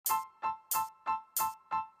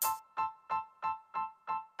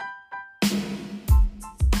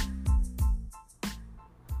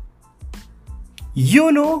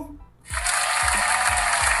You know?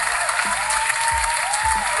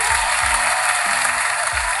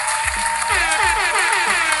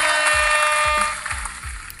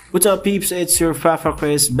 What's up, peeps? It's your Fafa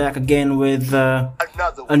Chris back again with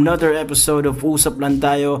another episode of Usap Lang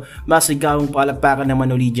Tayo. Masigawang palakpakan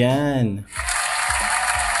naman uli dyan.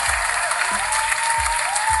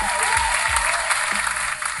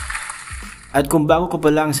 At kung bago ka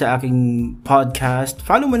pa lang sa aking podcast,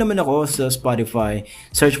 follow mo naman ako sa Spotify.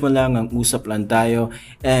 Search mo lang ang Usap Lang Tayo.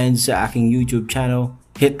 And sa aking YouTube channel,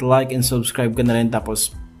 hit like and subscribe ka na rin.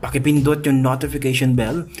 Tapos pakipindot yung notification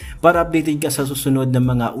bell para updated ka sa susunod na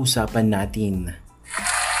mga usapan natin.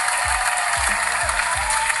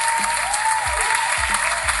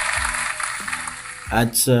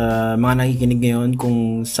 At sa mga nakikinig ngayon,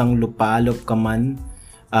 kung sang lupalop ka man,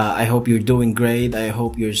 I hope you're doing great. I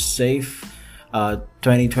hope you're safe.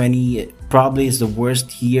 2020 probably is the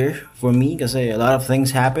worst year for me kasi a lot of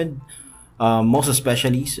things happened. Most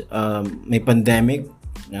especially, may pandemic.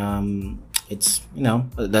 It's, you know,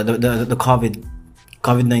 the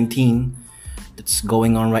COVID-19 that's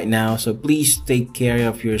going on right now. So please take care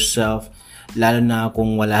of yourself, lalo na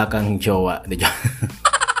kung wala kang jowa.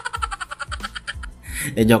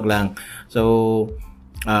 Joke lang. So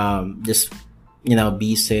just, you know,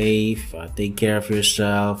 be safe, take care of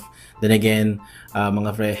yourself. Then again,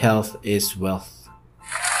 mga friend, health is wealth.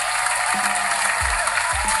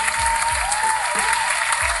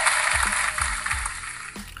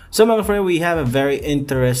 So mga friend, we have a very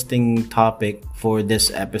interesting topic for this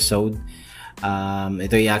episode.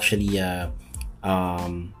 Ito ay actually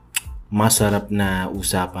masarap na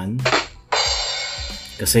usapan.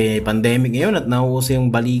 Kasi pandemic ngayon at nauuso yung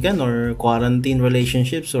balikan or quarantine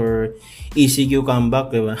relationships or ECQ comeback,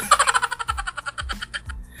 diba?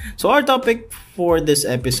 So our topic for this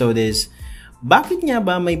episode is, bakit nga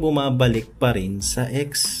ba may bumabalik pa rin sa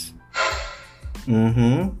ex?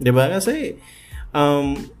 Diba? Kasi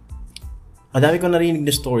madami ko narinig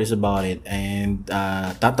na stories about it and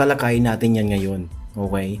tatalakayin natin yan ngayon.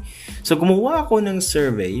 Okay? So gumawa ako ng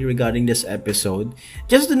survey regarding this episode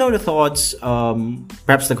just to know the thoughts,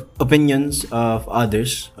 perhaps the opinions of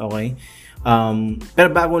others. Okay? Pero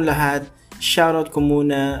bago lahat, shoutout ko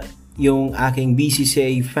muna yung aking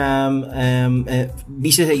BCCA fam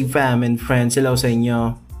and friends. Hello sa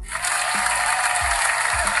inyo.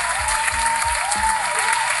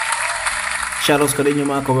 Shoutouts ko rin yung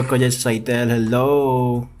mga coworker ko dyan sa Saitel. Hello.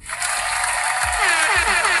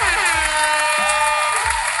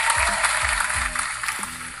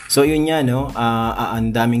 So yun nga, no?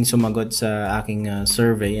 Ang daming sumagot sa aking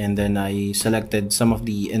survey and then I selected some of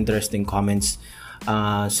the interesting comments.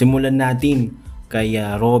 Simulan natin kay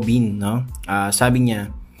Robin, no? Sabi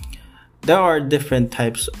niya, there are different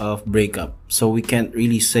types of breakup. So we can't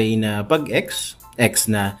really say na pag ex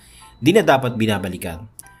na, di na dapat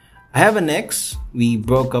binabalikan. I have an ex. We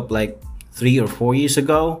broke up like 3 or 4 years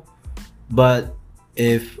ago. But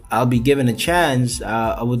if I'll be given a chance,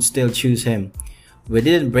 I would still choose him. We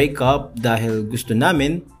didn't break up dahil gusto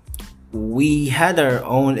namin. We had our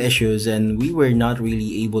own issues and we were not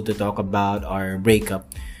really able to talk about our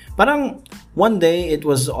breakup. Parang one day it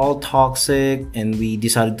was all toxic and we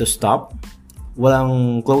decided to stop.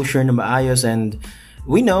 Walang closure na maayos and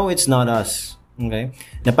we know it's not us. Okay?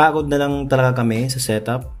 Napagod na lang talaga kami sa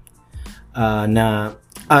setup na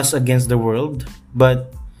us against the world.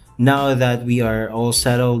 But now that we are all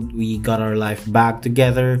settled, we got our life back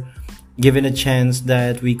together, given a chance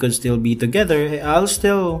that we could still be together, I'll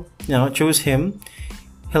still, you know, choose him.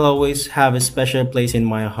 He'll always have a special place in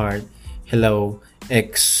my heart. Hello,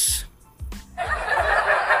 ex.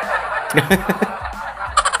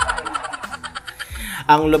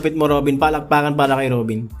 Ang lupit mo, Robin. Palakpakan para kay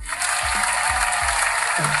Robin.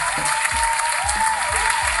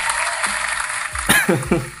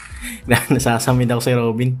 Nasasamid ako si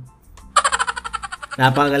Robin.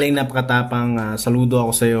 Napakagaling, napakatapang. Saludo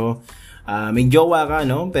ako sa'yo. May jowa ka,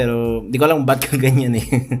 no? Pero di ko alam ba't ka ganyan eh.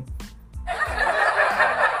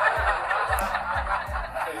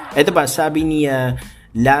 Ito pa, sabi ni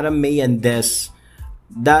Lara May and Des,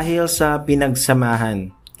 dahil sa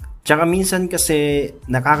pinagsamahan. Tsaka minsan kasi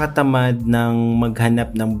nakakatamad ng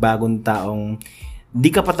maghanap ng bagong taong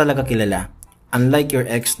di ka pa talaga kilala. Unlike your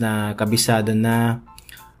ex na kabisado na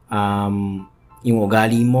yung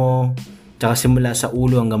ugali mo, tsaka simula sa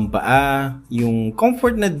ulo hanggang paa, yung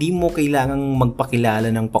comfort na di mo kailangang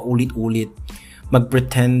magpakilala ng paulit-ulit,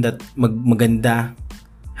 mag-pretend that maganda.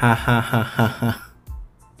 Ha ha ha ha ha.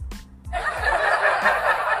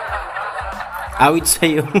 Awit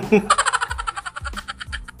sa'yo.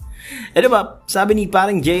 Ano ba? Sabi ni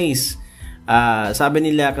parang Jace, sabi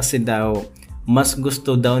nila kasi daw, mas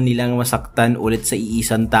gusto daw nilang masaktan ulit sa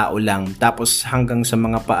iisang tao lang. Tapos hanggang sa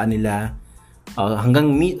mga paa nila,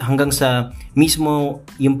 hanggang sa mismo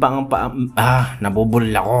yung nabubul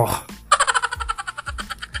ako.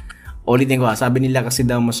 Ulitin ko, sabi nila kasi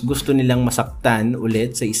daw mas gusto nilang masaktan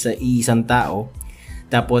ulit sa isang tao.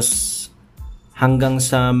 Tapos hanggang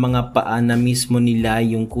sa mga paa na mismo nila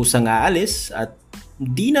yung kusang aalis at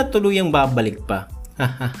di na tuluyang babalik pa.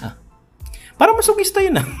 Parang masukista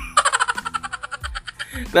yun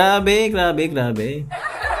Grabe.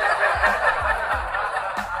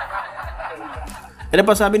 Ano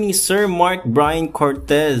pa sabi ni Sir Mark Brian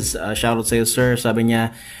Cortez, shoutout sa'yo sir, sabi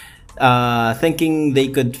niya, thinking they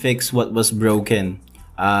could fix what was broken.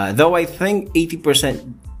 Though I think 80%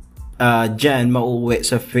 dyan mauwi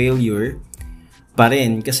sa failure pa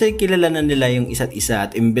rin kasi kilala na nila yung isa't isa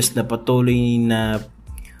at imbes na patuloy na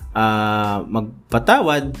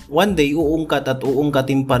magpatawad, one day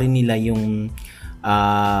uungkatin pa rin nila yung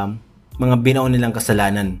mga binaon nilang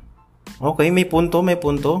kasalanan. Okay, may punto.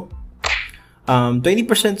 20%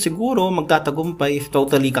 siguro magtatagumpay if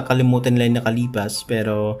totally kakalimutan nila yung nakalipas,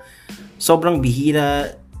 pero sobrang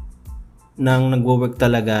bihira nang nagwo-work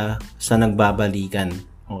talaga sa nagbabalikan.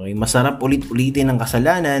 Okay, masarap ulit-ulitin ang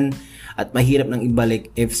kasalanan at mahirap nang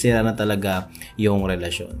ibalik if sira na talaga yung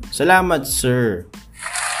relasyon. Salamat, sir.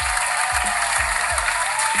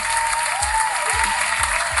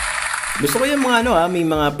 Gusto ko yung mga may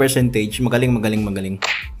mga percentage, magaling.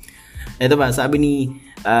 Ito ba, sabi ni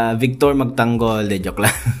Victor Magtanggol, joke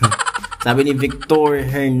lang. Sabi ni Victor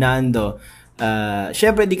Hernando,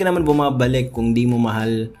 syempre di ka naman bumabalik kung di mo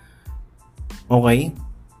mahal. Okay?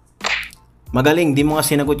 Magaling, di mo nga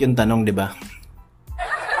sinagot yung tanong, di ba?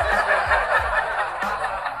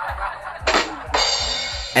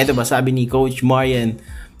 Ito ba, sabi ni Coach Marian,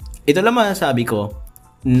 ito lang masasabi ko,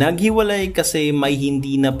 naghiwalay kasi may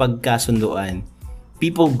hindi na pagkasunduan.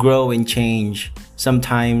 People grow and change.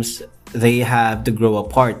 Sometimes, they have to grow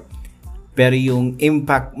apart. Pero yung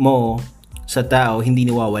impact mo sa tao, hindi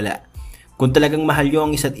nawawala. Kung talagang mahal nyo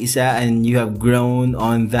ang isa't isa and you have grown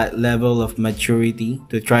on that level of maturity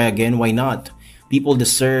to try again, why not? People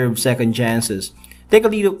deserve second chances. Take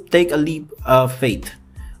a leap of faith.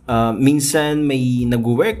 Minsan may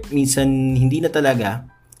nag-work, minsan hindi na talaga.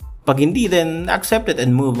 Pag hindi, then accept it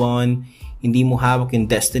and move on. Hindi mo hawak yung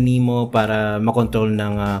destiny mo para makontrol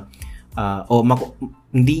ng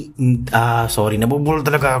nabubulol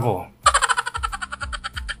talaga ako.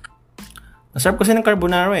 Nasarap kasi ng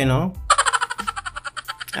carbonara no?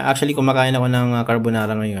 Actually, kumakain ako ng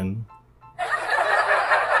carbonara ngayon.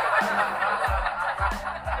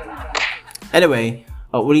 Anyway,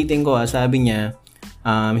 ulitin ko sabi niya,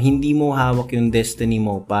 hindi mo hawak yung destiny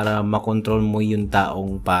mo para makontrol mo yung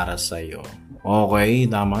taong para sa'yo. Okay,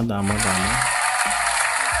 tama.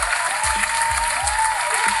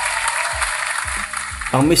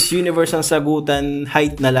 Pang Miss Universe ang sagutan,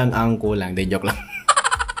 height na lang ang kulang. Joke lang.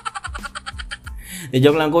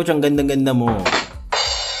 Joke lang, coach, ang ganda-ganda mo.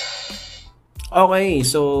 Okay,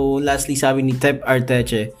 so lastly sabi ni Tep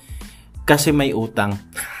Arteche, kasi may utang.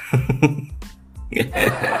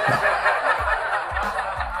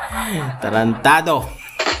 Tarantado.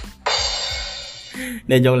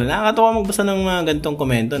 Joke lang. Nakakatawa magbasa ng mga ganitong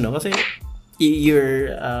komento, no? Kasi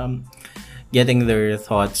you're getting their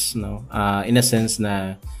thoughts, no? In a sense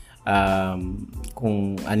na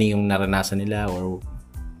kung ano yung naranasan nila or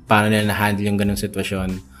paano nila na-handle yung ganung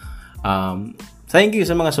sitwasyon. Thank you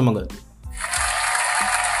sa mga sumagot.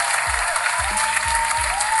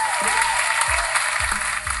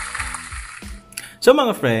 So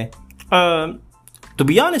mga fre, to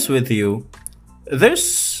be honest with you,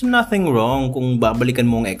 there's nothing wrong kung babalikan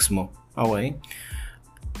mo ang ex mo. Okay?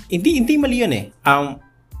 Hindi mali yun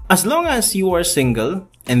as long as you are single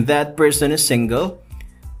and that person is single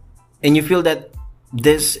and you feel that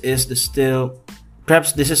this is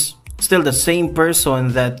perhaps this is still the same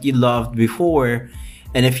person that you loved before,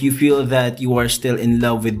 and if you feel that you are still in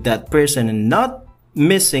love with that person and not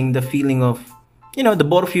missing the feeling of the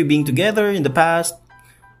both of you being together in the past,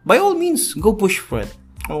 by all means, go push for it.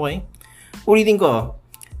 Okay? Ulitin ko,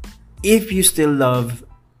 if you still love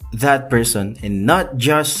that person and not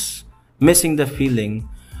just missing the feeling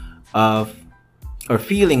of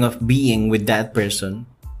being with that person,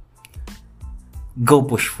 go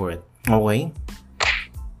push for it. Okay?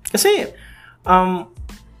 Kasi,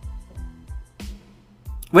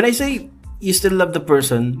 when I say you still love the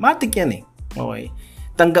person, matik yan Okay?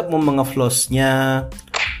 Tanggap mo mga flaws niya,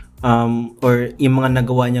 or yung mga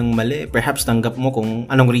nagawa niyang mali. Perhaps tanggap mo kung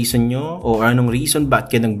anong reason nyo or anong reason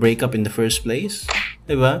ba't kayo nag-break up in the first place.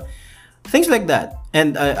 Diba? Things like that.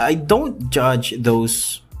 And I don't judge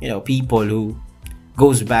those people who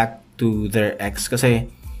goes back to their ex. Kasi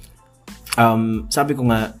sabi ko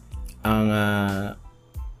nga, ang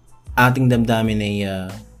ating damdamin ay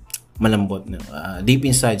malambot, no? Deep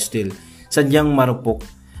inside still, sadyang marupok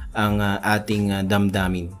ang ating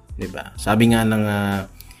damdamin, 'di ba? Sabi nga ng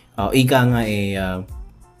ika nga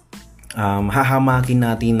hahamakin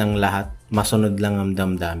natin ng lahat, masunod lang ang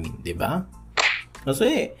damdamin, 'di ba?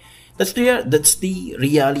 Kasi that's the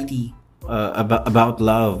reality about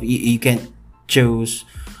love. You can't choose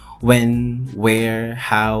when, where,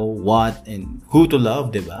 how, what, and who to love,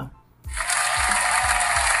 'di ba?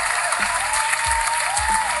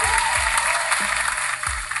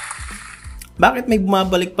 Bakit may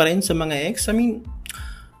bumabalik pa rin sa mga ex? I mean,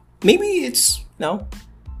 maybe it's,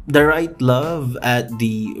 the right love at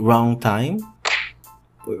the wrong time.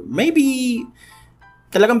 Or maybe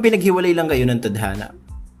talagang pinaghiwalay lang kayo ng tadhana.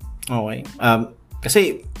 Okay?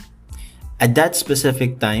 Kasi at that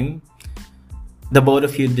specific time, the both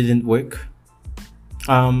of you didn't work.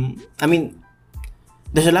 I mean,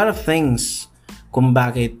 there's a lot of things kung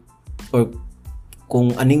bakit or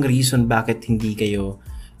kung anong reason bakit hindi kayo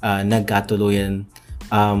nagkatuluyan.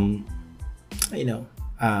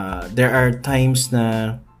 There are times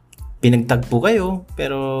na pinagtagpo kayo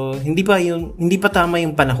pero hindi pa tama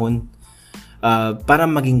yung panahon para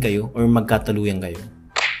maging kayo or magkatuluyan kayo.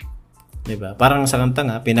 'Di ba? Parang sa kanta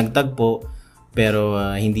nga, pinagtagpo pero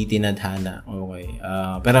hindi tinadhana. Okay.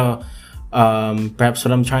 Pero perhaps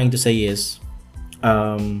what I'm trying to say is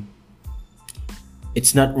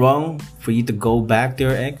it's not wrong for you to go back to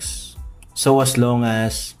your ex, so as long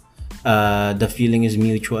as the feeling is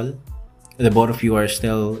mutual, the both of you are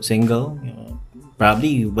still single,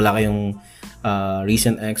 probably wala kayong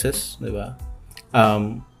recent exes, di ba?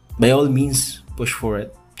 By all means, push for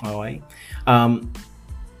it. Okay?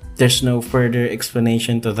 There's no further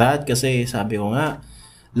explanation to that kasi sabi ko nga,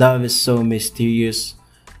 love is so mysterious.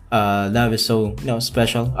 Love is so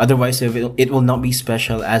special. Otherwise, it will not be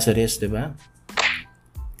special as it is, di ba?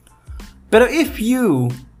 Pero if you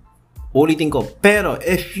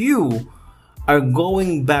are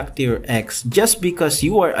going back to your ex just because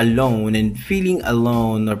you are alone and feeling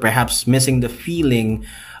alone, or perhaps missing the feeling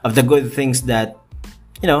of the good things that,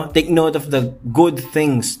 take note of the good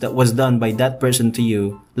things that was done by that person to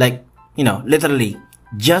you, like, literally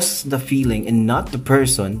just the feeling and not the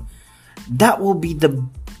person, that will be the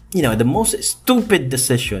most stupid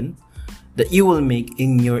decision that you will make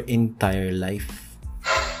in your entire life.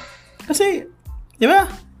 Kasi, di ba?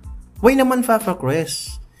 Why naman, Fafa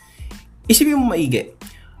Chris? Isipin mo maigi.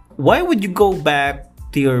 Why would you go back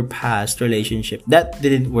to your past relationship that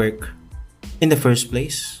didn't work in the first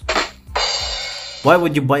place? Why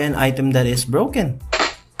would you buy an item that is broken?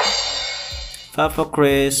 Fafa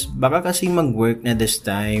Chris, baka kasi mag-work na this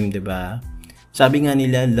time, di ba? Sabi nga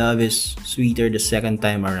nila, love is sweeter the second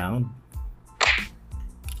time around.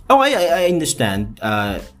 Okay, I understand.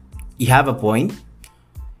 You have a point.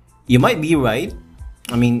 You might be right.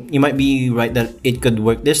 I mean, you might be right that it could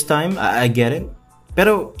work this time. I get it.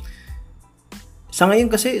 Pero, sa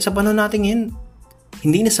ngayon kasi, sa panahon natin ngayon,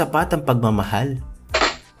 hindi na sapat ang pagmamahal.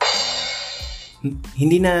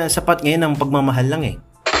 Hindi na sapat ngayon ang pagmamahal lang eh.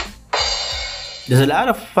 There's a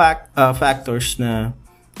lot of factors na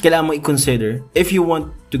kailangan mo i-consider if you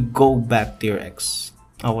want to go back to your ex.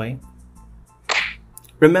 Okay?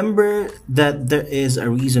 Remember that there is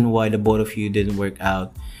a reason why the both of you didn't work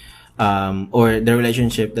out. Or the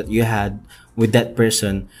relationship that you had with that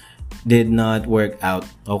person did not work out,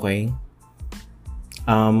 okay?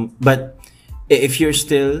 But if you're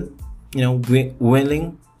still,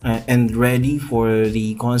 willing and ready for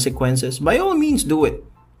the consequences, by all means do it,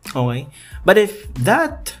 okay? But if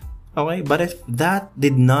that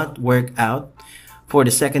did not work out for the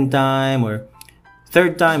second time or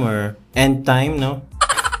third time or nth time,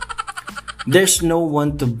 there's no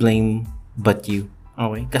one to blame but you.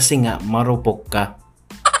 Okay? Kasi nga, marupok ka.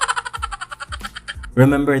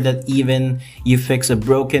 Remember that even you fix a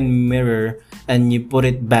broken mirror and you put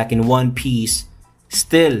it back in one piece,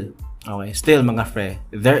 still mga fre,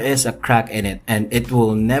 there is a crack in it and it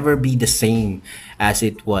will never be the same as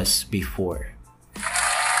it was before.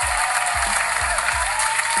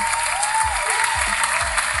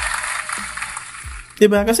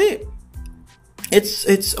 Diba? Kasi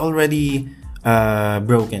it's already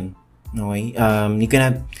broken. Okay? You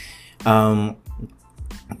cannot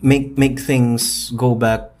make things go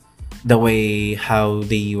back the way how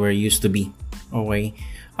they were used to be. Okay?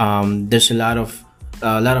 There's a lot of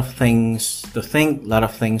things to think, a lot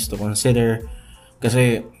of things to consider.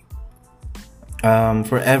 Kasi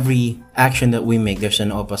for every action that we make, there's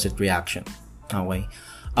an opposite reaction. Okay?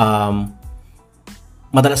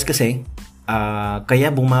 madalas kasi,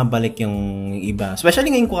 kaya bumabalik yung iba.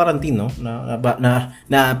 Especially ngayong quarantine, no?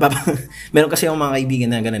 Meron kasi yung mga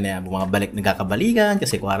kaibigan na gano'n na bumabalik, nagkakabalikan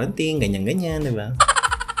kasi quarantine, ganyan-ganyan, di ba?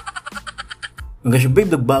 Hanggang siya,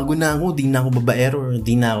 babe, nagbago na ako, di na ako babaero, or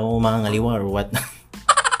di na ako mangangaliwa, or what.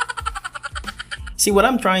 See, what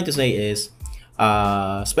I'm trying to say is,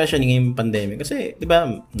 especially ngayong pandemic, kasi, di ba,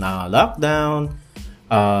 na-lockdown,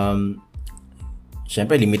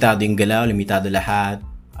 syempre, limitado yung galaw, limitado lahat.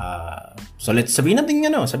 So let's sabihin natin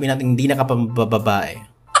hindi nakapababae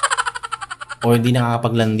or hindi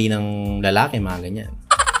nakakapaglandi ng lalaki, mga ganyan.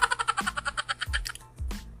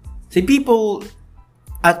 See, people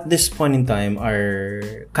at this point in time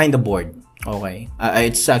are kind of bored. Okay,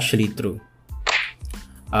 it's actually true.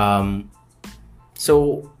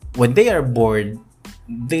 So when they are bored,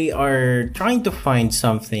 they are trying to find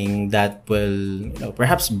something that will,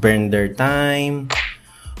 perhaps burn their time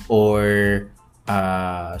or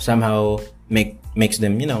somehow makes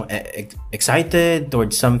them, excited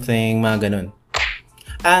towards something, mga ganun.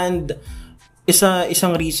 And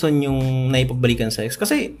isang reason yung naipagbalikan sa ex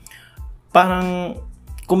kasi parang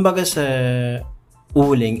kumbaga sa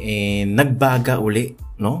uling nagbaga uli,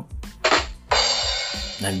 no?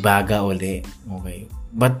 Nagbaga uli. Okay.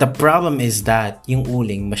 But the problem is that yung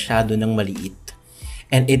uling masyado nang maliit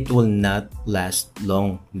and it will not last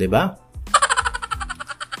long, 'di ba?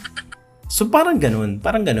 So parang ganun.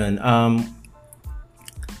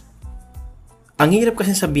 Ang hirap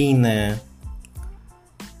kasi sabihin na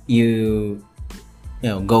you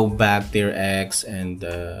go back to your ex and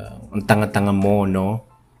ang tanga-tanga mo, no?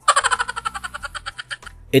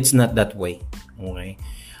 It's not that way. Okay?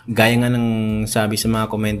 Gaya nga ng sabi sa mga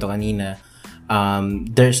komento kanina,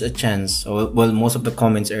 there's a chance, well, most of the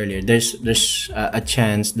comments earlier, there's a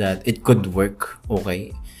chance that it could work.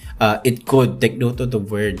 Okay? It could, take note of the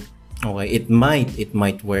word. Okay, it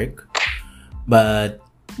might work, but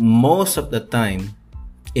most of the time,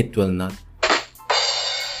 it will not.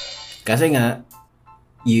 Kasi nga,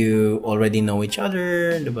 you already know each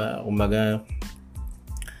other, diba? Kumbaga,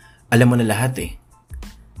 alam mo na lahat eh.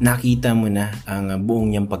 Nakita mo na ang buong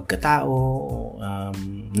niyang pagkatao,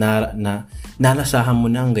 nalasahan mo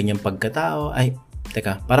na ang ganyang pagkatao. Ay,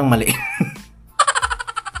 teka, parang mali.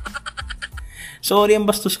 Sorry, ang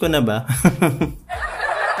bastos ko na ba?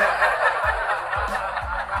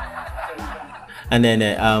 And then,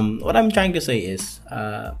 what I'm trying to say is,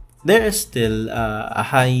 there is still a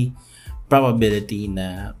high probability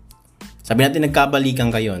na, sabi natin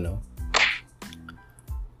nagkabalikan kayo, no?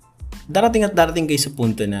 Darating kayo sa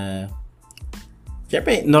punto na,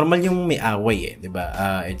 syempre, normal yung may away, di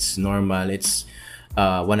ba? It's normal. It's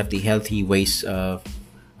one of the healthy ways of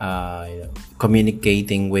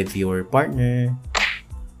communicating with your partner.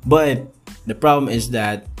 But the problem is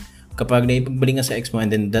that kapag naipagbaling ka sa ex mo and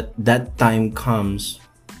then that time comes,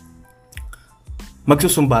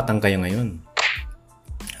 magsusumbatan kayo ngayon.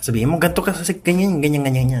 Sabihin mo, ganito ka kasi ganyan.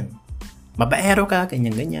 Babaero ka,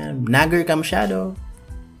 ganyan. Nagger ka masyado.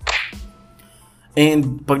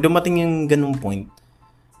 And pag dumating yung ganung point,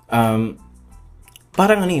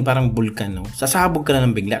 parang bulkan, no? Sasabog ka na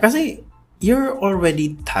ng bigla. Kasi you're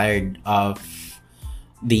already tired of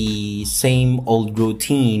the same old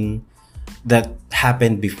routine that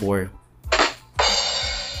happened before.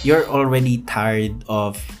 You're already tired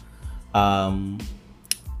of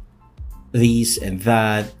this and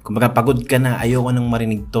that. Kumbaga pagod ka na, ayoko nang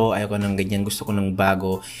marinig to, ayoko nang ganyan, gusto ko nang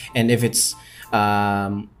bago. And if it's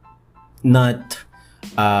not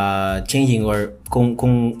changing, or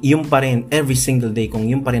kung yung pa rin every single day, kung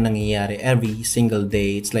yung pa rin nangyayari every single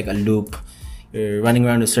day, it's like a loop. You're running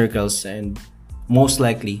around the circles, and most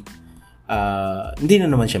likely hindi na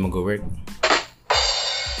naman siya mag-work.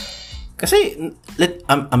 Kasi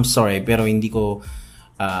I'm sorry, pero hindi ko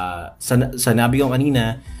sanabi ko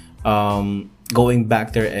kanina, going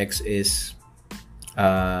back to your ex is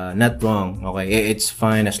not wrong. Okay, it's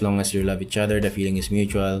fine as long as you love each other, the feeling is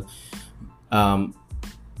mutual.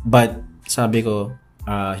 But sinasabi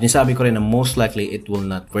ko rin na most likely it will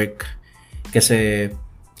not work kasi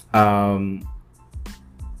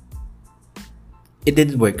it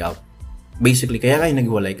didn't work out. Basically, kaya kayo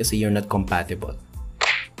naghiwalay kasi you're not compatible.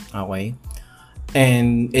 Okay?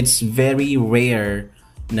 And it's very rare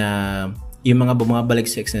na yung mga bumabalik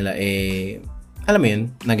sa ex nila alam mo yun,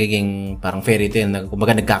 nagiging parang fairy tale,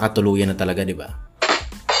 kumbaga nagkakatuluyan na talaga, di ba?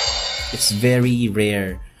 It's very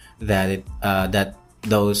rare that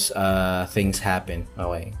those things happen.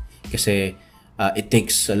 Okay? Kasi it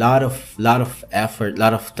takes a lot of effort,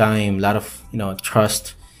 lot of time, lot of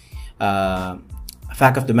trust.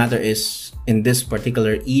 Fact of the matter is, in this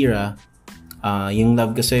particular era, Yung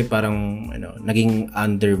love kasi parang naging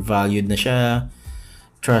undervalued na siya.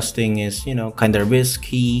 Trusting is kind of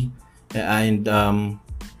risky, and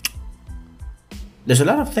there's a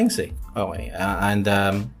lot of things okay, and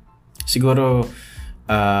siguro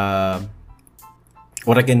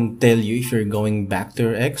what I can tell you, if you're going back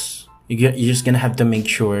to your ex, you're just gonna have to make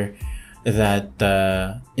sure that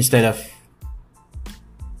instead of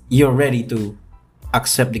you're ready to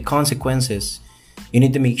accept the consequences, you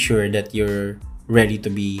need to make sure that you're ready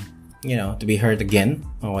to be hurt again.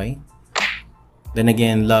 Okay. Then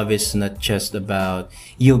again, love is not just about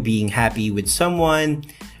you being happy with someone.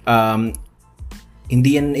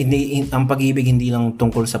 Hindi ang pag-ibig hindi lang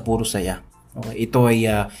tungkol sa puro saya. Okay, ito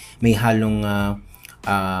ay may halong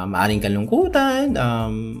maaring kalungkutan,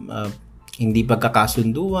 hindi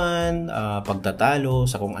pagkakasunduan, pagtatalo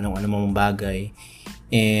sa kung anong mga bagay.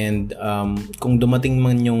 And kung dumating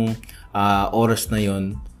man yung oras na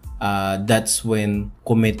yon, that's when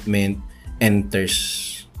commitment enters.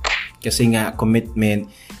 Kasi nga commitment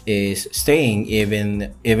is staying even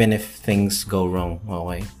if things go wrong.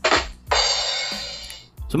 Okay.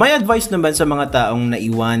 So my advice naman sa mga taong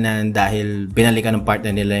naiwanan dahil binalikan ng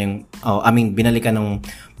partner nila binalikan ng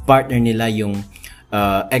partner nila yung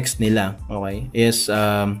ex nila, okay, is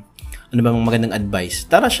ano bang magandang advice?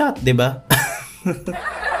 Tara shot, 'di ba?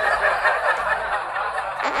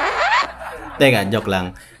 Teka, joke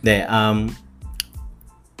lang.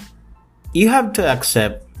 You have to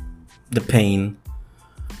accept the pain.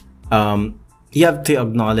 You have to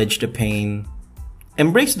acknowledge the pain.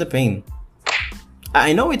 Embrace the pain.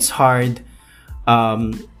 I know it's hard.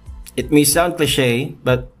 It may sound cliche,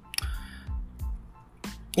 but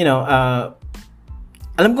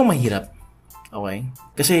alam kong mahirap. Okay?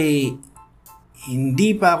 Kasi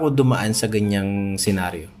hindi pa ako dumaan sa ganyang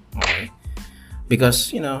scenario. Okay?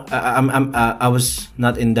 Because I was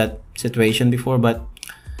not in that situation before, but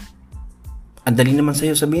ang dali naman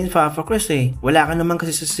sa'yo sabihin, Fafa Chris, wala ka naman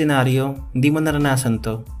kasi sa scenario, hindi mo naranasan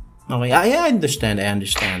to. Okay, I understand.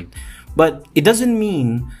 But it doesn't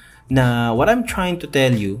mean na what I'm trying to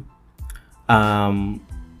tell you,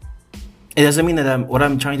 it doesn't mean that what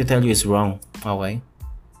I'm trying to tell you is wrong. Okay?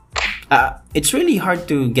 It's really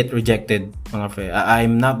hard to get rejected, mga friend.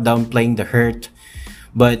 I'm not downplaying the hurt,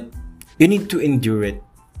 but you need to endure it.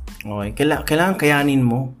 Okay? Kailangan kayanin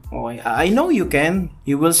mo. Okay? I know you can.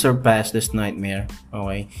 You will surpass this nightmare.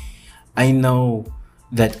 Okay? I know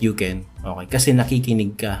that you can. Okay? Kasi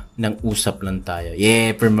nakikinig ka ng usap lang tayo.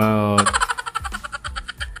 Yeah, promote.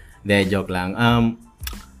 De, joke lang.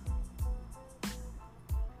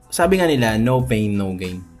 Sabi nga nila, no pain, no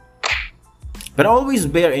gain. But always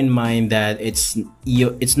bear in mind that it's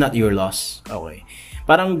not your loss. Okay?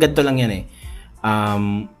 Parang ganito lang yan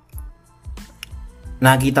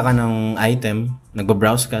nakita ka ng item,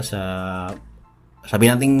 nagbabrowse ka sa, sabi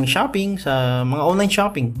nating shopping, sa mga online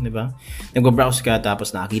shopping, di ba? Nagbabrowse ka, tapos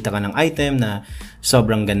nakakita ka ng item na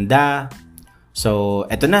sobrang ganda. So,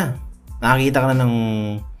 eto na. Nakakita ka na ng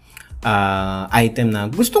item na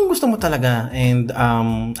gustong-gusto mo talaga. And,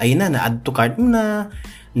 ayun na-add to cart mo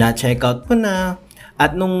na-check out mo na.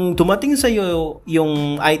 At nung tumating sa'yo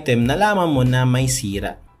yung item, nalaman mo na may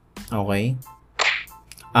sira. Okay?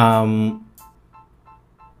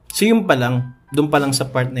 So yung doon pa lang sa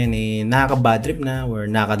part na yun, nakaka-bad trip na or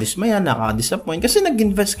nakaka-dismaya, nakaka-disappoint kasi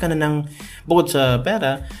nag-invest ka na ng bukod sa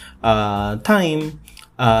pera, time,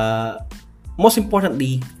 most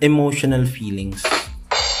importantly, emotional feelings.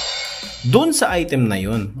 Doon sa item na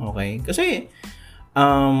yun, okay? Kasi,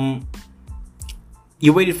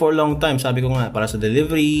 you waited for a long time, sabi ko nga, para sa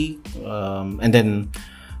delivery, and then,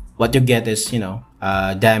 what you get is,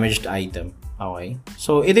 damaged item, okay?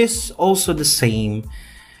 So, it is also the same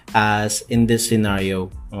as in this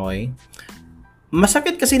scenario, okay?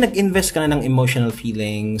 Masakit kasi nag-invest ka na ng emotional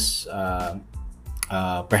feelings,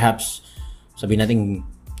 perhaps, sabihin natin,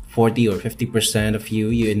 40 or 50% of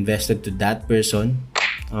you invested to that person,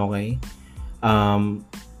 okay?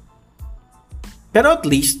 Pero at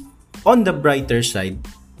least, on the brighter side,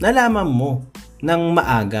 nalaman mo ng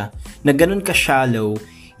maaga na ganun ka-shallow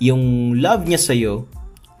yung love niya sa'yo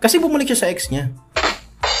kasi bumalik siya sa ex niya.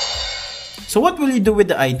 So what will you do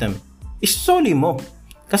with the item? Isoli mo.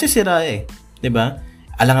 Kasi sira diba?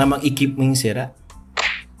 Alang namang i-keep mo yung sira.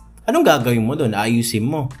 Anong gagawin mo doon? Ayusin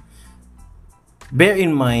mo. Bear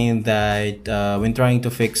in mind that when trying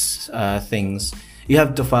to fix things, you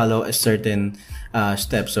have to follow a certain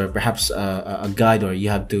steps or perhaps a guide, or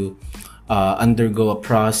you have to undergo a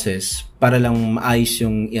process para lang maayos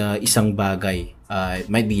yung isang bagay.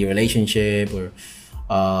 It might be your relationship or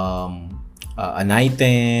an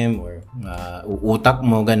item or utak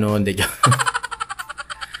mo, gano'n.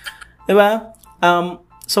 Diba?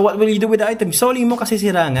 So what will you do with the item? Soli mo kasi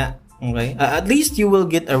sira nga. Okay? At least you will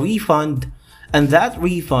get a refund, and that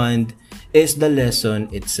refund is the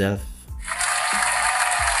lesson itself.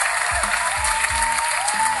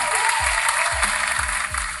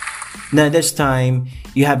 Na this time,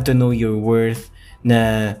 you have to know your worth.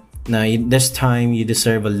 Na this time, you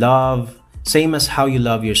deserve a love. Same as how you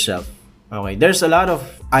love yourself. Okay? There's a lot of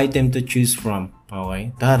item to choose from.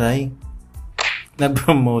 Okay? Taray.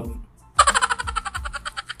 Nag-promote.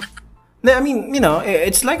 I mean, you know,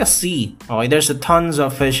 it's like a sea. Okay? There's a tons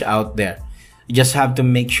of fish out there. You just have to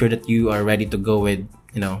make sure that you are ready to go with,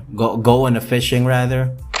 you know, go on a fishing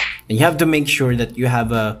rather. And you have to make sure that you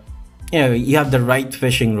have you have the right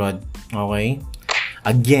fishing rod. Okay?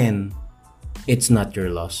 Again, it's not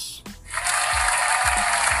your loss.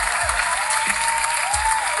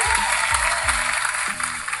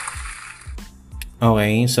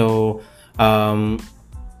 Okay, so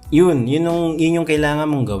yun yung kailangan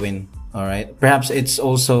mong gawin. All right? Perhaps it's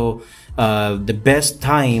also the best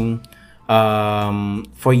time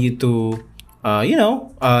for you to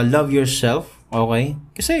love yourself. Okay?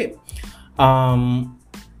 Kasi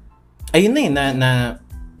ayun na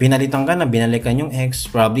pinalitan ka na, binalikan yung ex,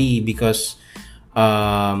 probably because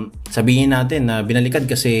sabihin natin na binalikan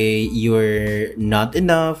kasi you're not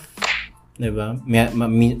enough, diba?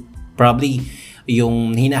 Probably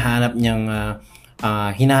yung hinahanap niya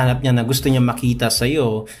na gusto niya makita sa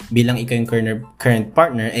iyo bilang ikaw yung current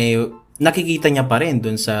partner, nakikita niya pa rin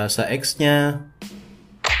dun sa ex niya,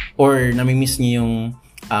 or namimiss niya yung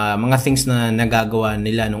mga things na nagagawa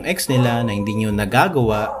nila nung ex nila na hindi niyo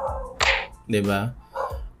nagagawa, 'di ba?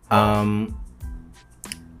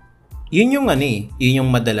 Yun yung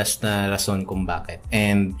madalas na rason kung bakit.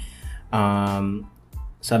 And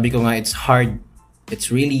sabi ko nga, it's hard.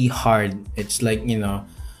 It's really hard. It's like, you know,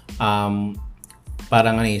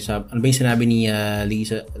 parang ano ba yung sinabi ni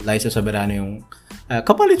Liza Soberano, yung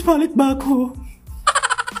kapalit-palit ba ako?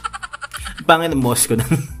 Pangin ang boss ko na.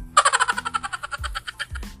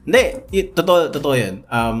 Hindi, totoo yun.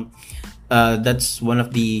 That's one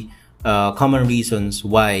of the common reasons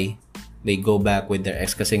why they go back with their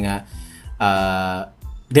ex, kasi nga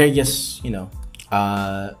they're just, you know,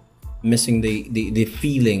 missing the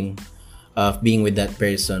feeling of being with that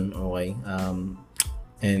person. Okay?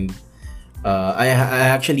 And I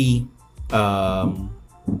actually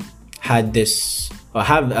have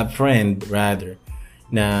a friend rather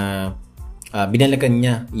na binalikan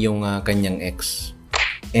niya yung kanyang ex.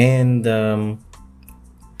 And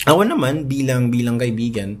ako naman bilang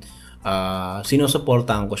kaibigan,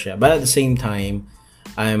 sinusuportahan ko siya, but at the same time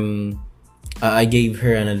I gave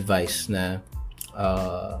her an advice na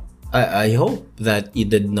I hope that you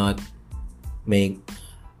did not make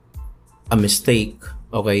a mistake.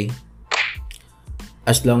 Okay,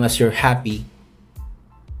 as long as you're happy,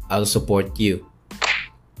 I'll support you.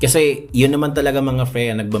 Kasi yun naman talaga mga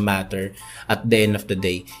fre, ang nagmamatter at the end of the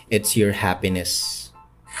day, it's your happiness.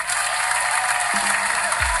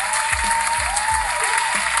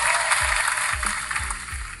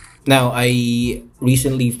 Now, I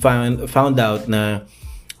recently found out na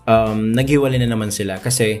naghiwalay na naman sila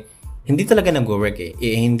kasi hindi talaga nag-work eh.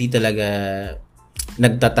 Hindi talaga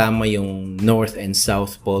nagtatama yung North and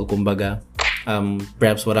South Pole. Kumbaga,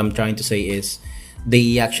 perhaps what I'm trying to say is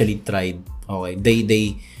they actually tried. Okay,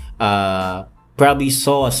 they probably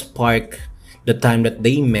saw a spark the time that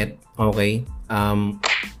they met. Okay,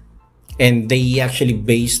 and they actually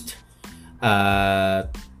based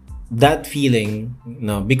that feeling,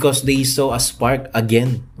 no, because they saw a spark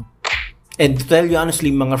again. And to tell you honestly,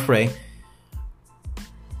 mga fre,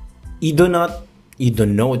 you don't know,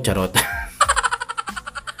 charot.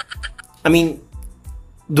 I mean,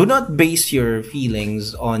 do not base your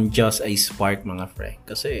feelings on just a spark, mga fre.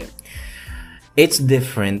 Kasi it's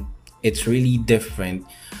different. It's really different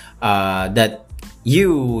that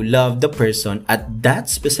you love the person at that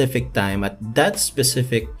specific time, at that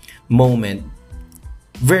specific moment,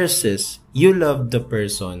 versus you love the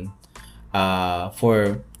person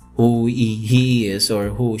for who he is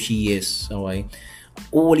or who she is. Okay?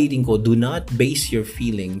 Uulitin ko, do not base your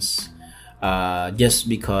feelings just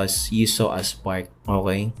because you saw a spark.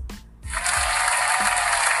 Okay?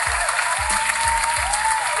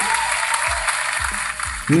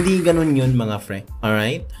 Hindi ganun yun, mga friend.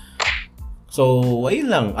 Alright? So, ayun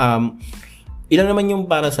lang. Ilang naman yung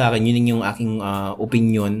para sa akin. Yun yung aking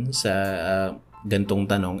opinion sa gantong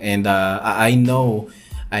tanong. And I know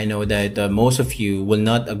that most of you will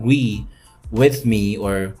not agree with me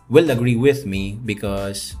or will agree with me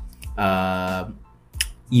because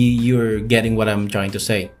you're getting what I'm trying to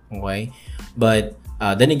say. Okay? But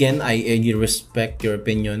Then again, I respect your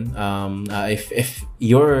opinion. If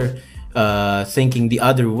you're thinking the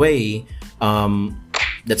other way,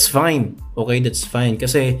 that's fine. Okay, that's fine.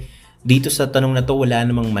 Kasi dito sa tanong na to, wala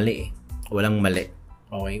namang mali. Walang mali.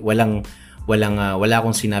 Okay? Wala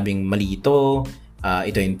akong sinabing mali ito.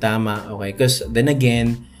 Ito yung tama. Okay? Because then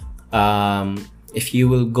again, if you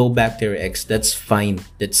will go back to your ex, that's fine.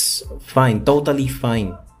 That's fine. Totally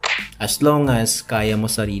fine. As long as kaya mo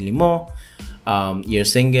sarili mo, you're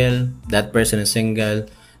single, that person is single,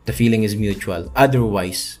 the feeling is mutual.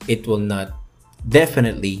 Otherwise, it will not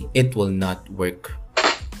work.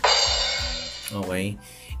 Okay?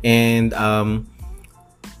 And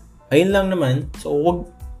ayun lang naman. So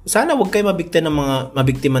sana wag kayo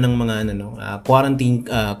mabiktima ng mga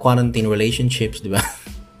quarantine relationships, di ba?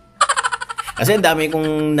 Kasi ang dami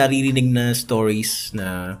kong naririnig na stories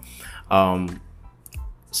na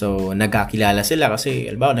so nagkakilala sila kasi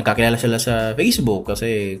nagkakilala sila sa Facebook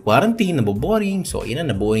kasi quarantine, naboboring. So yun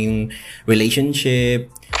na, nabuo yung relationship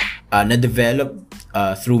na-develop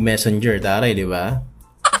through Messenger, taray, di ba?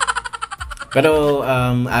 Pero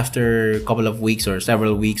after a couple of weeks or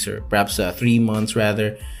several weeks or perhaps 3 months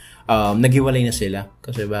rather, naghiwalay na sila.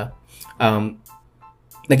 Kasi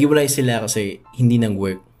naghiwalay sila kasi hindi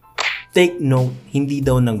nag-work. Take note, hindi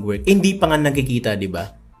daw nag-work. Hindi pa nga nagkikita, di ba?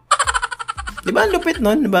 Di ba? Lupit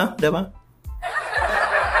nun, di ba? Diba?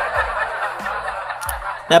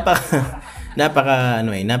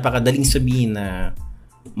 Napakadaling sabihin na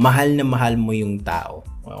mahal mo yung tao.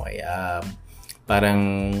 Okay.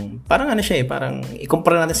 Parang ano siya parang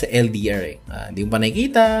ikumpara natin sa LDR Hindi mo pa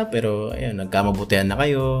nakikita, pero ayun, nagkamabutihan na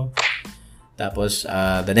kayo. Tapos,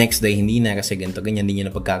 the next day, hindi na kasi ganito, ganyan din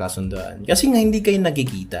yun na pagkakasunduan. Kasi nga, hindi kayo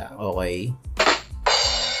nagkikita. Okay?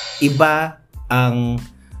 Iba ang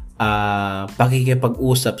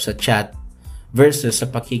pakikipag-usap sa chat versus sa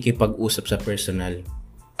pakikipag-usap sa personal.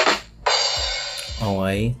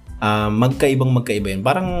 Okay? Magkaiba yun.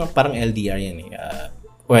 Parang LDR yan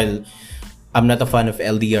well, I'm not a fan of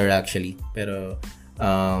LDR actually. Pero,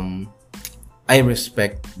 I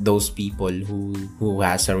respect those people who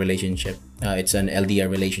has a relationship. It's an LDR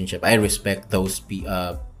relationship. I respect those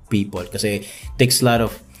people kasi it takes a lot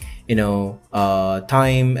of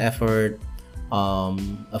time, effort,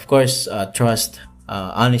 of course, trust,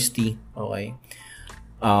 honesty. Okay.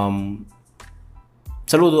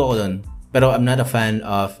 Saludo ako dun. Pero I'm not a fan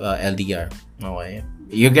of LDR. Okay.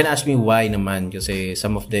 You're gonna ask me why naman kasi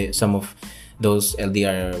some of those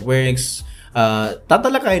LDR works.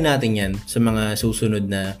 Tatalakayin natin yan sa mga susunod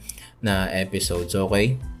na episodes.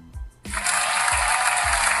 Okay?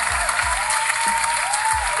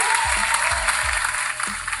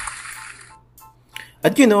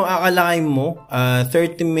 At akalain mo,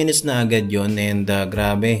 30 minutes na agad yon and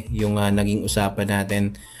grabe yung naging usapan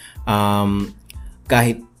natin.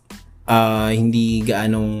 Kahit hindi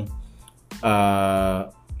gaanong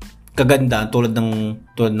kaganda tulad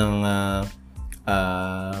ng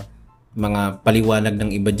mga paliwanag ng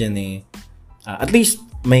iba diyan at least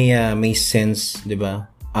may sense, 'di ba?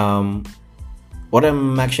 What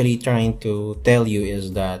I'm actually trying to tell you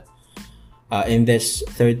is that in this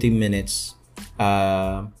 30 minutes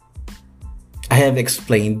I have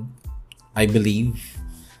explained, I believe,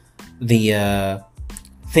 the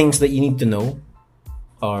things that you need to know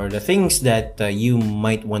or the things that you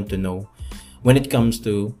might want to know when it comes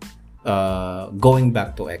to going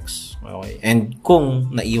back to ex. Okay? And kung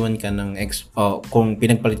naiwan ka ng ex, kung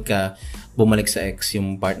pinagpalit ka, bumalik sa ex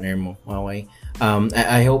yung partner mo. Okay?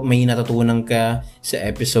 I hope may natutunan ka sa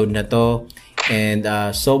episode na to. And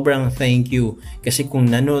sobrang thank you. Kasi kung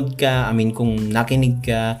nanood ka, kung nakinig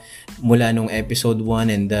ka mula nung episode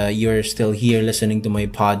 1 and you're still here listening to my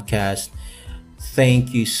podcast,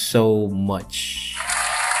 thank you so much.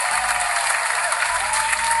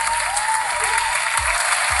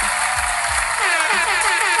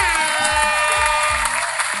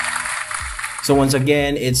 So once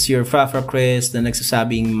again, it's your Fafa Chris na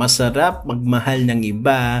nagsasabing masarap magmahal ng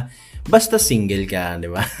iba basta single ka, di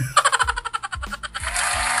ba?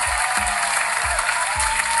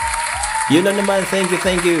 Yun lang naman. Thank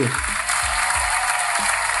you.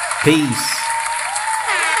 Peace.